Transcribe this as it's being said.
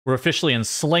we're officially in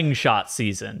slingshot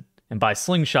season. And by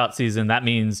slingshot season, that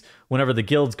means whenever the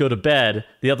guilds go to bed,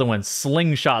 the other one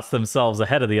slingshots themselves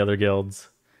ahead of the other guilds.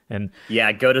 And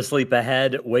yeah, go to sleep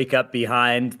ahead, wake up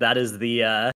behind. That is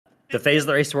the phase of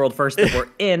the race world first that we're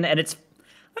in, and it's,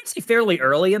 I'd say, fairly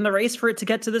early in the race for it to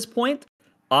get to this point.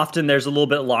 Often there's a little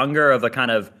bit longer of a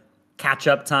kind of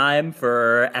catch-up time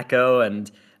for Echo and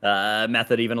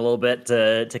Method, even a little bit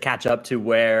to catch up to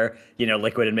where, you know,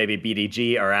 Liquid and maybe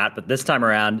BDG are at. But this time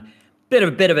around, bit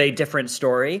of a different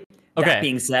story. Okay. That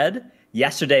being said,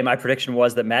 yesterday my prediction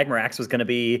was that Magmorax was going to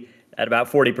be at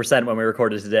about 40% when we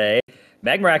recorded today.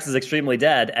 Magmorax is extremely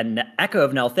dead, and Echo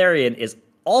of Neltharion is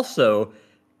also,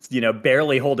 you know,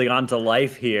 barely holding on to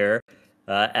life here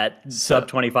at sub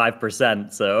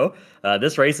 25%. So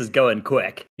this race is going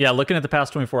quick. Yeah, looking at the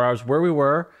past 24 hours, where we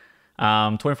were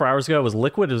 24 hours ago was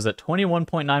Liquid. It was at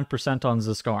 21.9% on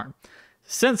Zskarn.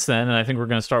 Since then, and I think we're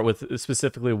going to start with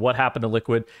specifically what happened to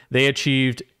Liquid, they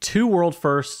achieved 2 world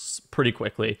firsts pretty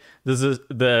quickly. The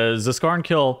Zskarn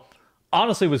kill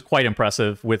honestly was quite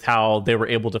impressive with how they were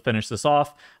able to finish this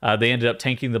off. They ended up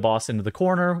tanking the boss into the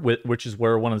corner, which is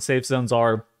where one of the safe zones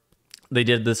are. They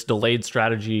did this delayed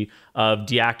strategy of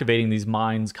deactivating these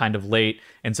mines kind of late,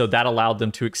 and so that allowed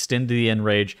them to extend the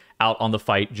enrage out on the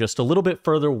fight just a little bit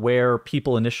further where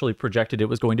people initially projected it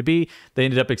was going to be. They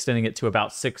ended up extending it to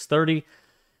about 6:30.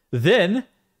 Then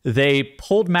they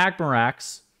pulled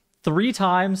Magmorax 3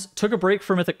 times, took a break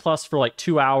for Mythic Plus for like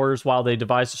 2 hours while they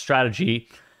devised a strategy,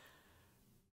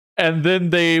 and then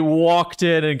they walked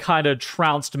in and kind of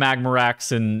trounced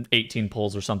Magmorax in 18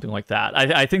 pulls or something like that.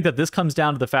 I think that this comes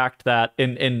down to the fact that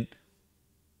in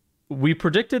we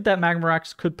predicted that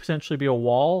Magmorax could potentially be a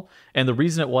wall, and the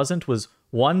reason it wasn't was,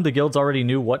 1, the guilds already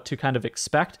knew what to kind of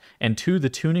expect, and 2, the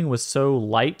tuning was so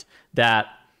light that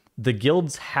the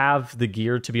guilds have the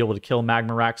gear to be able to kill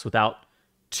Magmorax without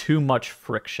too much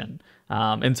friction.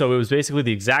 And so it was basically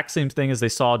the exact same thing as they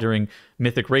saw during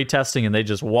Mythic raid testing, and they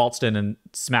just waltzed in and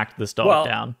smacked this dog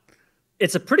down.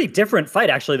 It's a pretty different fight,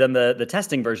 actually, than the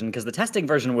testing version, because the testing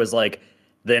version was like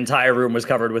the entire room was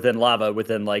covered within lava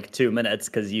within like 2 minutes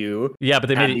because but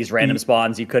they made these random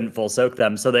spawns, you couldn't full soak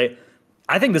them. So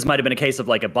I think this might have been a case of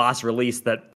like a boss release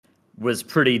that was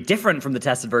pretty different from the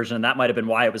tested version, and that might have been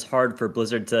why it was hard for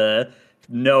Blizzard to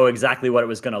know exactly what it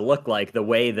was going to look like. The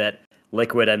way that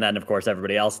Liquid, and then of course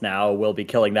everybody else now, will be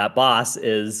killing that boss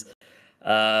is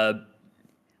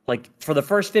like for the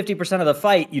first 50% of the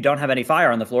fight, you don't have any fire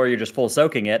on the floor, you're just full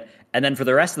soaking it. And then for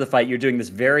the rest of the fight, you're doing this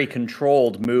very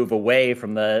controlled move away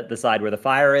from the side where the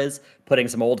fire is, putting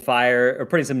some old fire, or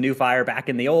putting some new fire back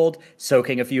in the old,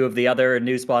 soaking a few of the other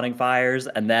new spawning fires,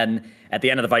 and then at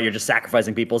the end of the fight, you're just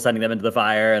sacrificing people, sending them into the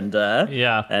fire,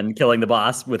 and killing the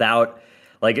boss without,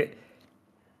 like,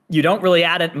 you don't really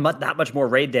add that much more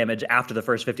raid damage after the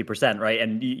first 50%, right?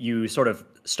 And you sort of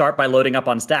start by loading up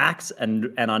on stacks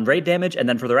and on raid damage, and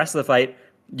then for the rest of the fight,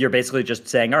 you're basically just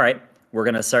saying, all right, we're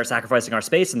going to start sacrificing our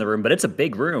space in the room, but it's a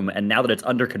big room, and now that it's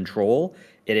under control,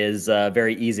 it is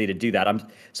very easy to do that. I'm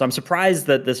surprised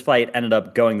that this fight ended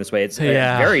up going this way. It's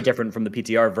very different from the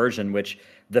PTR version, which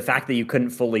the fact that you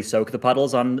couldn't fully soak the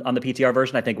puddles on the PTR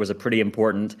version, I think, was a pretty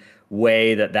important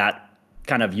way that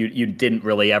kind of you didn't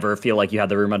really ever feel like you had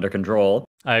the room under control.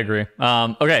 I agree.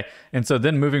 Okay, and so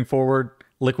then moving forward,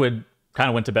 Liquid kind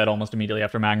of went to bed almost immediately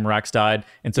after Magmorax died,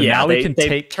 and so now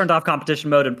they turned off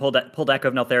competition mode and pulled Echo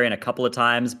of Neltharion a couple of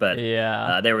times, but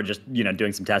they were just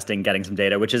doing some testing, getting some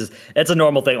data, it's a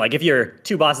normal thing. Like if you're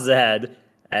 2 bosses ahead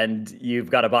and you've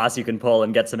got a boss you can pull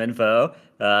and get some info,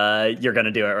 you're going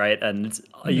to do it, right? And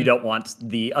you don't want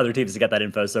the other teams to get that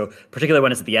info. So particularly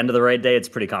when it's at the end of the raid day, it's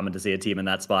pretty common to see a team in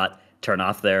that spot turn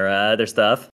off their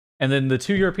stuff. And then the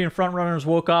 2 European frontrunners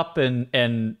woke up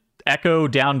and Echo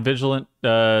down Vigilant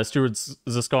Steward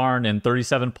Zskarn in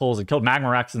 37 pulls and killed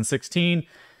Magmorax in 16.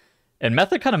 And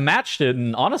Method kind of matched it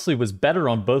and honestly was better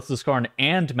on both Zskarn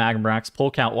and Magmorax pull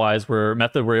count-wise, where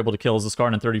Method were able to kill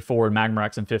Zskarn in 34 and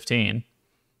Magmorax in 15.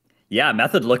 Yeah,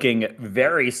 Method looking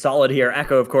very solid here.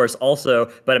 Echo, of course,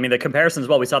 also. But I mean, the comparison as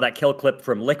well, we saw that kill clip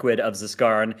from Liquid of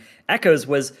Zskarn. Echo's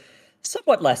was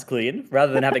somewhat less clean.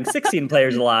 Rather than having 16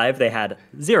 players alive, they had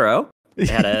 0. They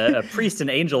had a priest in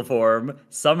angel form,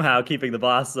 somehow keeping the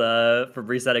boss from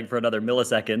resetting for another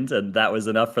millisecond, and that was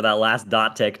enough for that last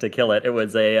dot tick to kill it. It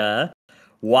was a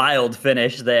wild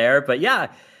finish there. But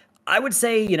yeah, I would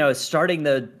say, starting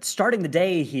the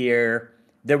day here,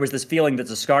 there was this feeling that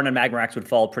Zskarn and Magmorax would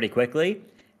fall pretty quickly,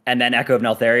 and then Echo of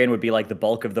Neltharion would be like the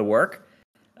bulk of the work.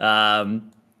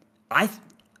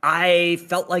 I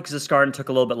felt like Zskarn took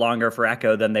a little bit longer for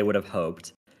Echo than they would have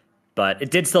hoped, but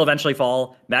it did still eventually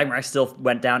fall. Magmorax still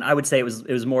went down. I would say it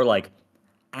was more like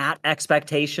at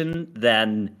expectation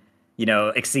than,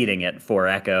 exceeding it for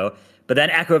Echo. But then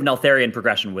Echo of Neltharion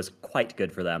progression was quite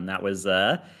good for them. That was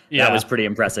pretty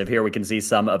impressive. Here we can see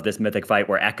some of this mythic fight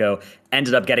where Echo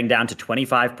ended up getting down to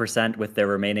 25% with their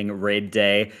remaining raid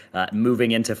day,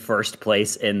 moving into first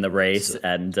place in the race.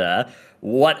 And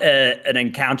what an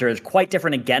encounter. Is quite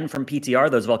different again from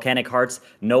PTR. Those volcanic hearts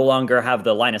no longer have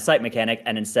the line of sight mechanic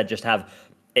and instead just have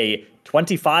a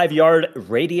 25-yard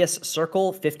radius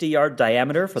circle, 50-yard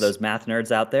diameter for those math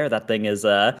nerds out there. That thing is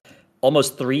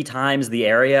almost 3 times the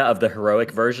area of the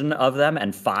heroic version of them,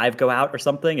 and 5 go out or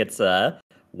something. It's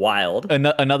wild.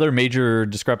 Another major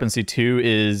discrepancy too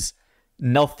is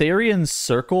Neltharion's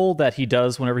circle that he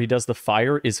does whenever he does the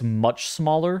fire is much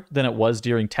smaller than it was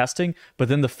during testing, but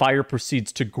then the fire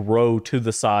proceeds to grow to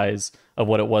the size of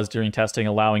what it was during testing,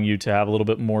 allowing you to have a little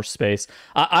bit more space.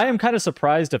 I am kind of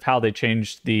surprised of how they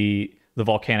changed the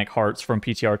volcanic hearts from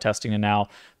PTR testing to now,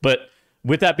 but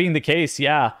with that being the case,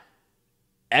 yeah,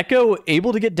 Echo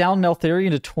able to get down Neltharion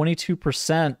to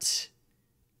 22%.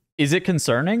 Is it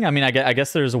concerning? I mean, I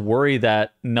guess there's a worry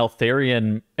that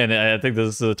Neltharion, and I think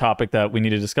this is a topic that we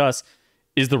need to discuss,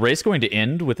 is the race going to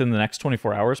end within the next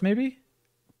 24 hours, maybe?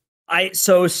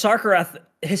 So Sarkareth,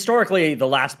 historically, the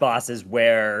last boss is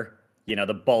where,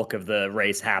 the bulk of the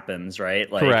race happens,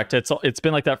 right? Like, correct. It's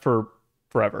been like that for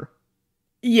forever.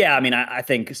 Yeah, I mean, I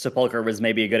think Sepulcher was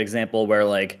maybe a good example where,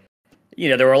 like,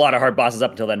 there were a lot of hard bosses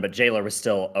up until then, but Jailer was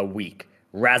still a week.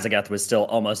 Razageth was still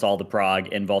almost all the prog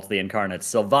in Vault of the Incarnates.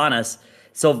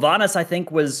 Sylvanas, I think,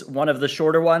 was one of the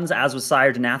shorter ones, as was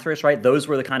Sire Denathrius, right? Those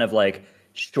were the kind of, like,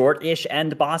 short-ish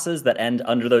end bosses that end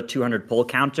under the 200 pull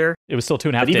counter. It was still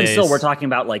 2.5 days. But even still, we're talking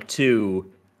about, like, two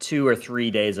or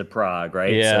 3 days of prog,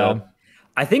 right? Yeah. So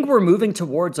I think we're moving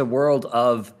towards a world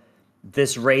of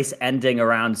this race ending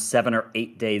around 7 or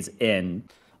 8 days in,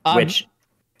 which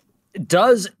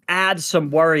does add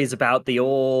some worries about the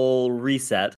old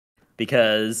reset,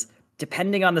 because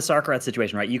depending on the Sarkareth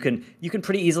situation, right, you can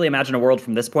pretty easily imagine a world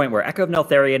from this point where Echo of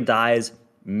Neltharion dies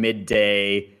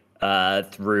midday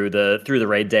through the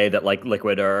raid day that, like,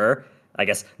 Liquid, or I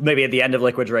guess maybe at the end of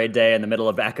Liquid's raid day, in the middle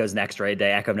of Echo's next raid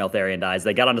day, Echo of Neltharion dies.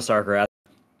 They get onto Sarkareth,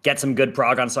 get some good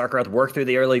prog on Sarkareth, work through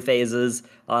the early phases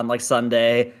on, like,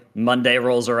 Sunday. Monday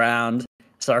rolls around.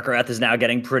 Sarkareth is now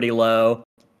getting pretty low.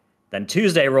 Then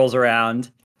Tuesday rolls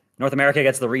around. North America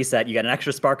gets the reset. You get an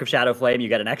extra Spark of Shadow Flame. You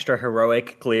get an extra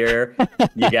heroic clear.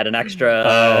 You get an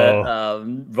extra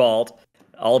vault.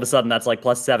 All of a sudden, that's like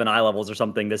 +7 eye levels or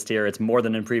something this tier. It's more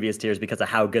than in previous tiers because of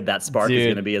how good that Spark is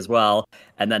going to be as well.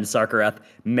 And then Sarkareth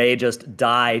may just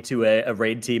die to a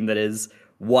raid team that is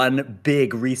one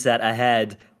big reset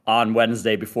ahead on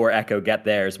Wednesday before Echo get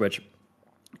theirs, which,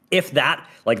 if that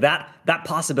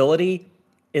possibility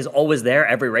is always there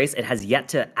every race, it has yet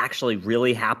to actually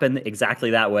really happen exactly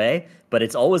that way, but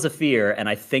it's always a fear. And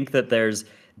I think that there's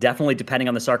definitely, depending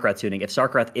on the Sarkareth tuning, if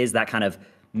Sarkareth is that kind of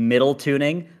middle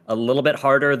tuning, a little bit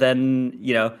harder than,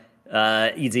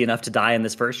 easy enough to die in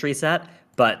this first reset,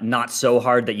 but not so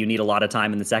hard that you need a lot of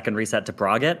time in the second reset to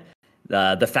prog it.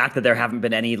 The fact that there haven't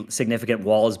been any significant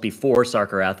walls before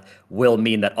Sarkareth will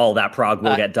mean that all that prog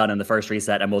will get done in the first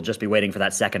reset, and we'll just be waiting for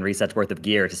that second reset's worth of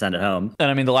gear to send it home.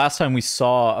 And I mean, the last time we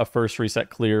saw a first reset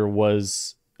clear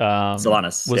was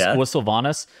Sylvanas. Was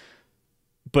Sylvanas.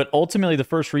 But ultimately, the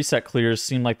first reset clears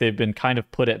seem like they've been kind of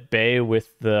put at bay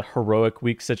with the heroic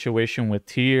week situation with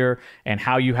tier and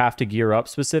how you have to gear up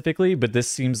specifically. But this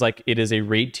seems like it is a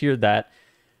raid tier that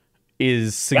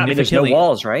is significantly, there's no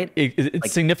walls, right?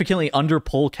 It's significantly under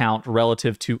pull count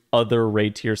relative to other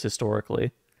raid tiers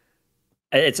historically.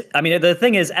 The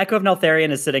thing is, Echo of Neltharion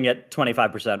is sitting at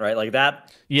 25%, right? Like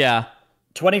that. Yeah.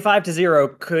 25 to 0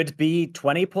 could be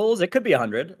 20 pulls. It could be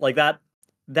 100. Like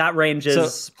that range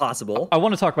is possible. I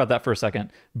want to talk about that for a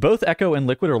second. Both Echo and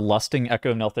Liquid are lusting Echo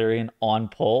of Neltharion on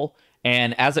pull.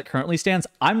 And as it currently stands,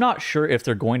 I'm not sure if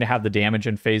they're going to have the damage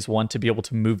in phase 1 to be able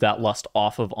to move that lust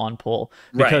off of on pull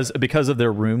because of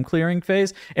their room clearing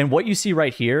phase. And what you see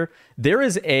right here,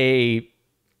 it's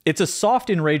a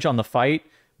soft enrage on the fight,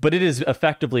 but it is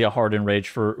effectively a hard enrage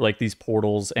for like these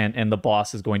portals, and the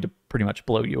boss is going to pretty much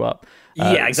blow you up.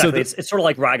 Yeah, exactly. It's sort of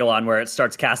like Ragallon, where it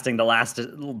starts casting the last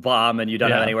bomb and you don't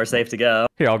have anywhere safe to go.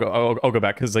 Here, I'll go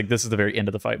back, because like this is the very end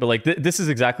of the fight. But like this is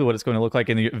exactly what it's going to look like,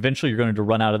 and eventually you're going to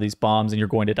run out of these bombs and you're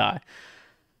going to die.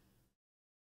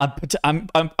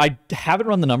 I haven't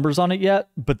run the numbers on it yet,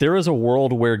 but there is a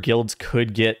world where guilds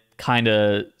could get kind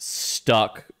of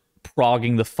stuck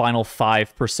progging the final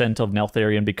 5% of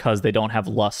Neltharion because they don't have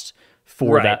lust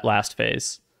for that last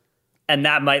phase. And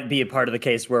that might be a part of the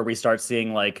case where we start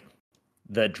seeing like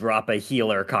the drop a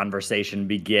healer conversation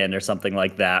begin or something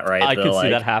like that, right? I The could see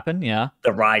like that happen. Yeah.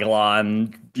 the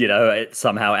Rylon,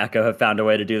 somehow Echo have found a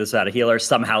way to do this without a healer.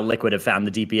 Somehow Liquid have found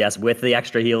the DPS with the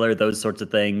extra healer. Those sorts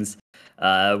of things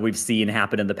we've seen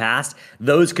happen in the past.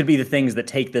 Those could be the things that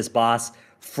take this boss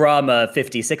from a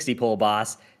 50-60 pull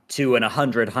boss to an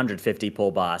 100-150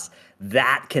 pull boss.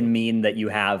 That can mean that you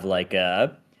have like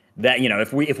a that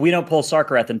if we don't pull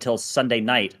Sarkareth until Sunday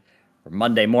night or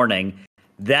Monday morning,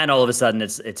 then all of a sudden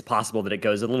it's possible that it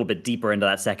goes a little bit deeper into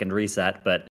that second reset.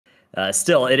 But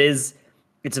still, it's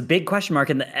a big question mark,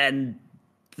 and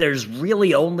there's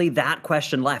really only that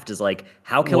question left: is like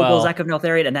how killable is Echo of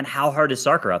Neltharion, and then how hard is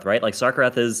Sarkareth, right? Like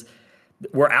Sarkareth is.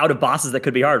 We're out of bosses that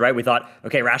could be hard, right? We thought,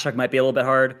 okay, Rashok might be a little bit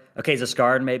hard. Okay,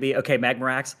 Zskarn maybe. Okay,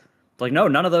 Magmorax. Like, no,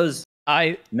 none of those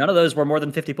were more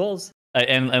than 50 pulls.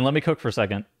 And let me cook for a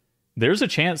second. There's a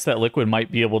chance that Liquid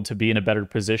might be able to be in a better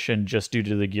position just due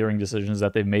to the gearing decisions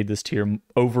that they've made this tier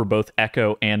over both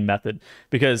Echo and Method.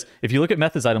 Because if you look at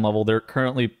Method's item level, they're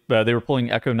currently they were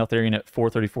pulling Echo Neltharion at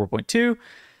 434.2.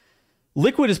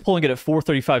 Liquid is pulling it at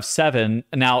 435.7.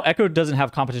 Now, Echo doesn't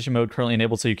have competition mode currently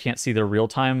enabled, so you can't see their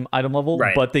real-time item level,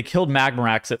 right. But they killed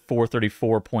Magmorax at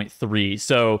 434.3.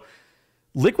 So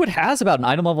Liquid has about an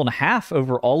item level and a half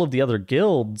over all of the other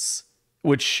guilds,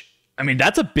 which, I mean,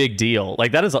 that's a big deal.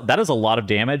 Like, that is a lot of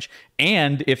damage.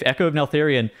 And if Echo of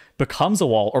Neltharion becomes a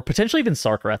wall, or potentially even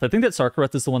Sarkareth, I think that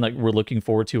Sarkareth is the one that we're looking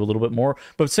forward to a little bit more,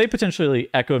 but say potentially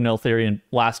Echo of Neltharion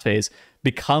last phase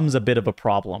becomes a bit of a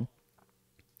problem.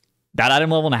 That item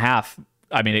level and a half,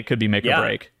 I mean, it could be make or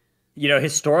break.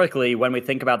 Historically, when we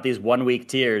think about these 1 week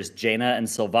tiers, Jaina and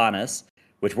Sylvanas,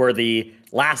 which were the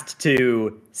last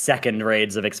two second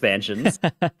raids of expansions,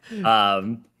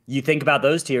 you think about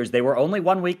those tiers, they were only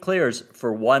 1 week clears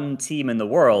for one team in the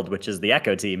world, which is the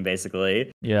Echo team,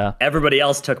 basically. Yeah. Everybody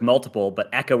else took multiple, but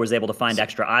Echo was able to find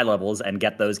extra eye levels and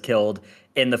get those killed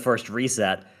in the first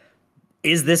reset.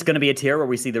 Is this going to be a tier where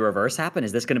we see the reverse happen?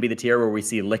 Is this going to be the tier where we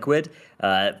see Liquid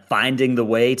finding the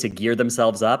way to gear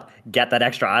themselves up, get that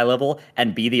extra eye level,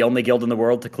 and be the only guild in the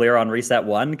world to clear on reset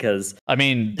 1? Because I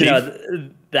mean,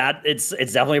 that it's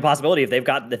definitely a possibility if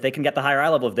they can get the higher eye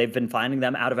level, if they've been finding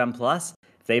them out of M+,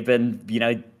 if they've been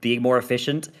being more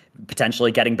efficient,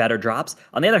 potentially getting better drops.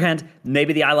 On the other hand,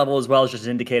 maybe the eye level as well is just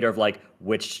an indicator of like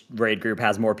which raid group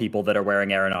has more people that are wearing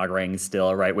Aranog rings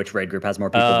still, right? Which raid group has more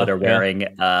people that are wearing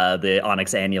the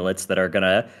Onyx amulets that are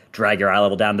gonna drag your eye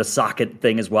level down. The socket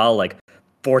thing as well, like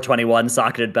 421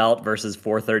 socketed belt versus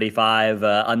 435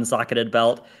 unsocketed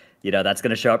belt. That's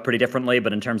gonna show up pretty differently,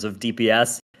 but in terms of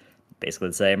DPS, basically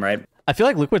the same, right? I feel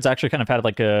like Liquid's actually kind of had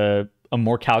like a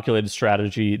more calculated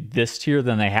strategy this tier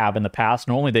than they have in the past.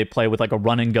 Normally they play with like a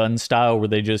run and gun style where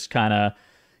they just kind of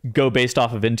go based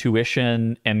off of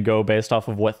intuition and go based off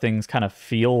of what things kind of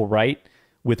feel right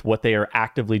with what they are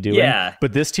actively doing. Yeah.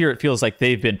 But this tier, it feels like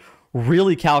they've been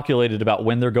really calculated about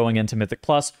when they're going into Mythic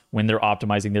Plus, when they're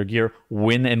optimizing their gear,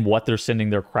 when and what they're sending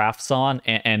their crafts on,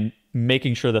 and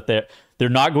making sure that they're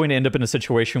not going to end up in a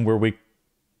situation where we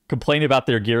complain about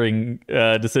their gearing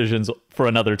decisions for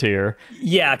another tier.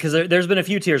 Yeah, because there's been a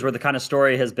few tiers where the kind of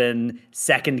story has been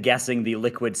second guessing the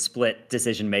Liquid split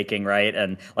decision making, right?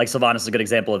 And like Sylvanas is a good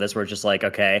example of this, where it's just like,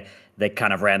 okay, they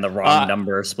kind of ran the wrong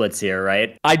number of splits here,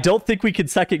 right? I don't think we could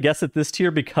second guess at this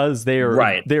tier because they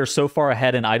are so far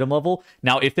ahead in item level.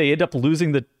 Now, if they end up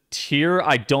losing the tier,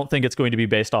 I don't think it's going to be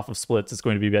based off of splits. It's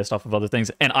going to be based off of other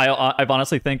things. And I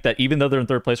honestly think that even though they're in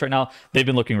third place right now, they've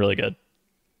been looking really good.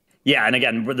 Yeah, and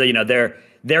again,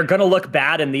 they're gonna look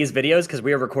bad in these videos because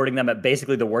we are recording them at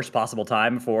basically the worst possible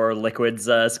time for Liquid's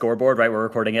scoreboard. Right, we're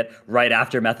recording it right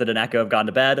after Method and Echo have gone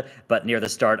to bed, but near the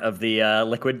start of the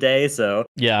Liquid day. So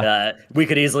yeah, we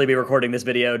could easily be recording this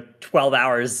video 12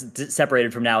 hours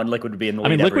separated from now, and Liquid would be in the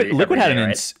lead. I mean, Liquid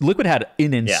had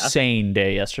an insane yeah.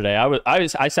 day yesterday.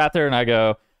 I sat there and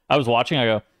I was watching. I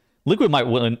go, Liquid might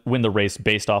win the race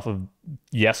based off of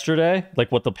yesterday,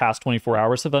 like what the past 24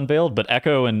 hours have unveiled, but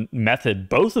Echo and Method,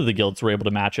 both of the guilds were able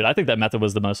to match it. I think that Method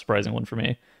was the most surprising one for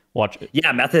me. Watch it.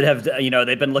 Yeah, Method have,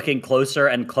 they've been looking closer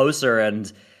and closer,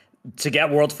 and to get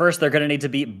world first, they're going to need to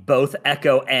beat both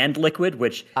Echo and Liquid,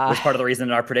 which was part of the reason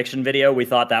in our prediction video we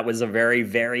thought that was a very,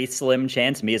 very slim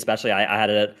chance. Me especially, I had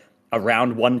it at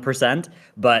around 1%,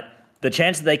 but the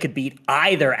chance that they could beat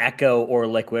either Echo or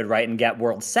Liquid, right, and get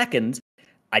world second,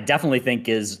 I definitely think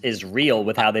is real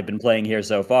with how they've been playing here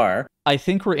so far. I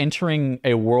think we're entering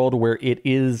a world where there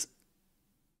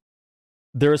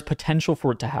is potential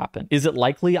for it to happen. Is it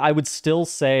likely? I would still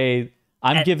say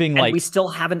we still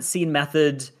haven't seen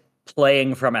Method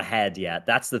playing from ahead yet.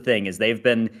 That's the thing, is they've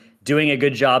been doing a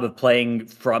good job of playing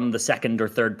from the second or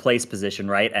third place position,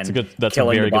 right? And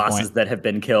killing the bosses that have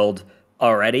been killed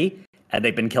already, and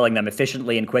they've been killing them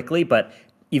efficiently and quickly. But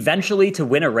eventually, to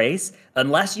win a race,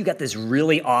 unless you get this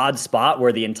really odd spot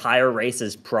where the entire race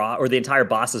is or the entire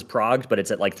boss is progged, but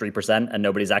it's at like 3% and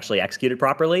nobody's actually executed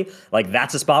properly, like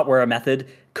that's a spot where a method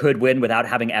could win without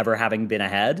having been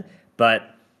ahead.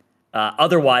 But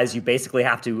otherwise, you basically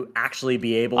have to actually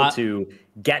be able to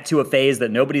get to a phase that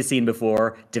nobody's seen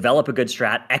before, develop a good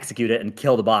strat, execute it, and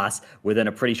kill the boss within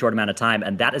a pretty short amount of time.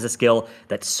 And that is a skill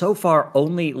that so far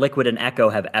only Liquid and Echo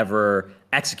have ever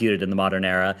executed in the modern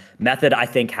era. Method, I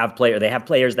think, they have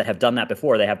players that have done that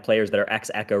before. They have players that are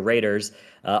ex-Echo Raiders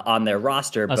on their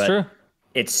roster. That's but true.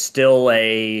 It's still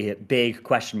a big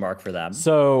question mark for them.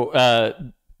 So,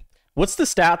 what's the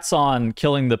stats on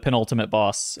killing the penultimate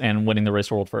boss and winning the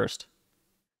race world first?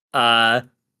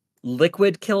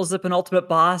 Liquid kills the penultimate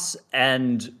boss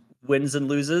and wins and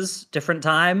loses different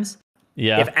times.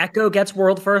 Yeah. If Echo gets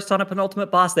world first on a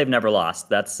penultimate boss, they've never lost.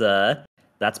 That's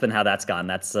been how that's gone.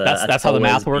 That's how the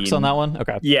math works on that one.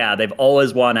 Okay. Yeah, they've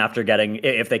always won after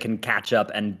if they can catch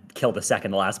up and kill the second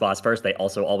to last boss first. They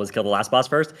also always kill the last boss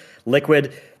first.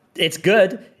 Liquid, it's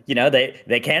good. You know,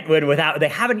 they can't win without. They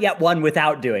haven't yet won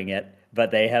without doing it, but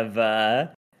they have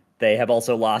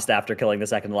also lost after killing the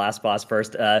second to last boss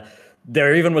first.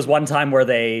 There even was one time where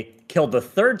they killed the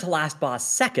third to last boss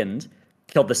second,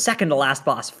 killed the second to last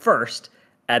boss first,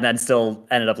 and then still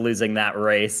ended up losing that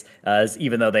race,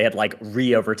 even though they had like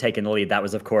re-overtaken the lead. That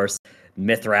was, of course,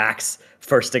 Mithrax,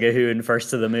 first to Gahoon,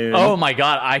 first to the moon. Oh my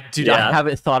god, I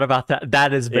haven't thought about that.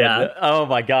 That has been, oh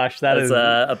my gosh, that's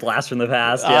a blast from the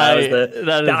past.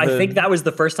 Yeah, I think that was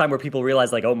the first time where people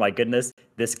realized, like, oh my goodness,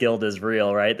 this guild is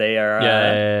real, right? They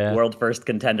are world first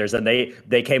contenders, and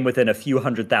they came within a few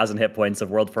 100,000 hit points of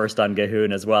world first on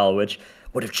Gahoon as well, which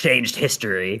would have changed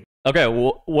history. Okay,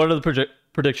 well, what are the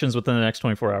predictions within the next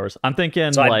 24 hours? I'm thinking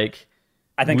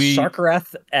I think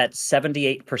Sharkareth at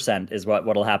 78% is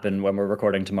what'll happen when we're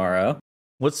recording tomorrow.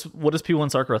 What does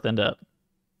P1 Sharkareth end at?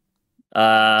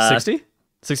 60?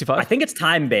 65? I think it's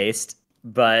time based,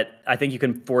 but I think you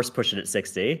can force push it at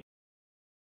 60.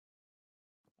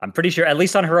 I'm pretty sure, at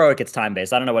least on Heroic, it's time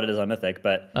based. I don't know what it is on Mythic,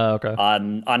 but okay.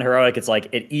 on Heroic, it's like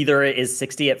it either is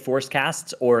 60 at forced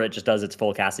casts, or it just does its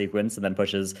full cast sequence and then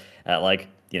pushes at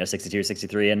 62 or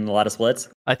 63 in a lot of splits.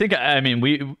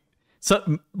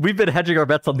 We've been hedging our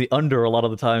bets on the under a lot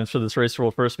of the times for this race roll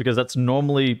first because that's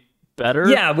normally better.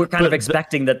 Yeah, we're kind of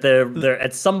expecting that they're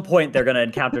at some point they're going to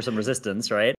encounter some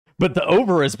resistance, right? But the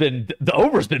over's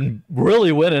been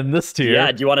really winning this tier.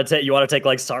 Yeah, do you want to take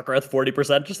like Sharkareth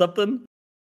 40% or something?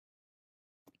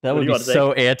 That would be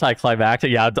so anticlimactic.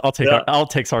 Yeah, I'll take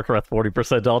Sharkareth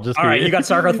 40%. All right, you got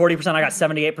Sharkareth 40%. I got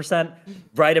 78%.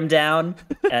 Write them down,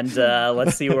 and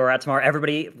let's see where we're at tomorrow.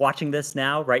 Everybody watching this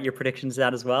now, write your predictions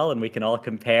down as well, and we can all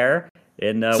compare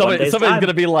in 1 day's Somebody's time.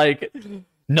 Gonna be like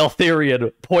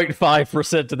Neltharion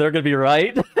 0.5%, and they're gonna be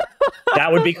right.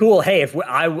 That would be cool. Hey, if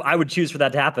I would choose for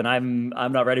that to happen. I'm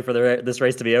not ready for this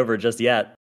race to be over just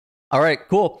yet. All right,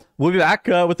 cool. We'll be back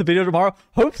with the video tomorrow.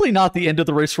 Hopefully not the end of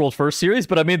the Race World First series,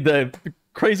 but I mean, the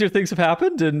crazier things have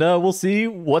happened, and we'll see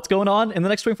what's going on in the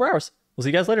next 24 hours. We'll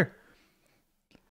see you guys later.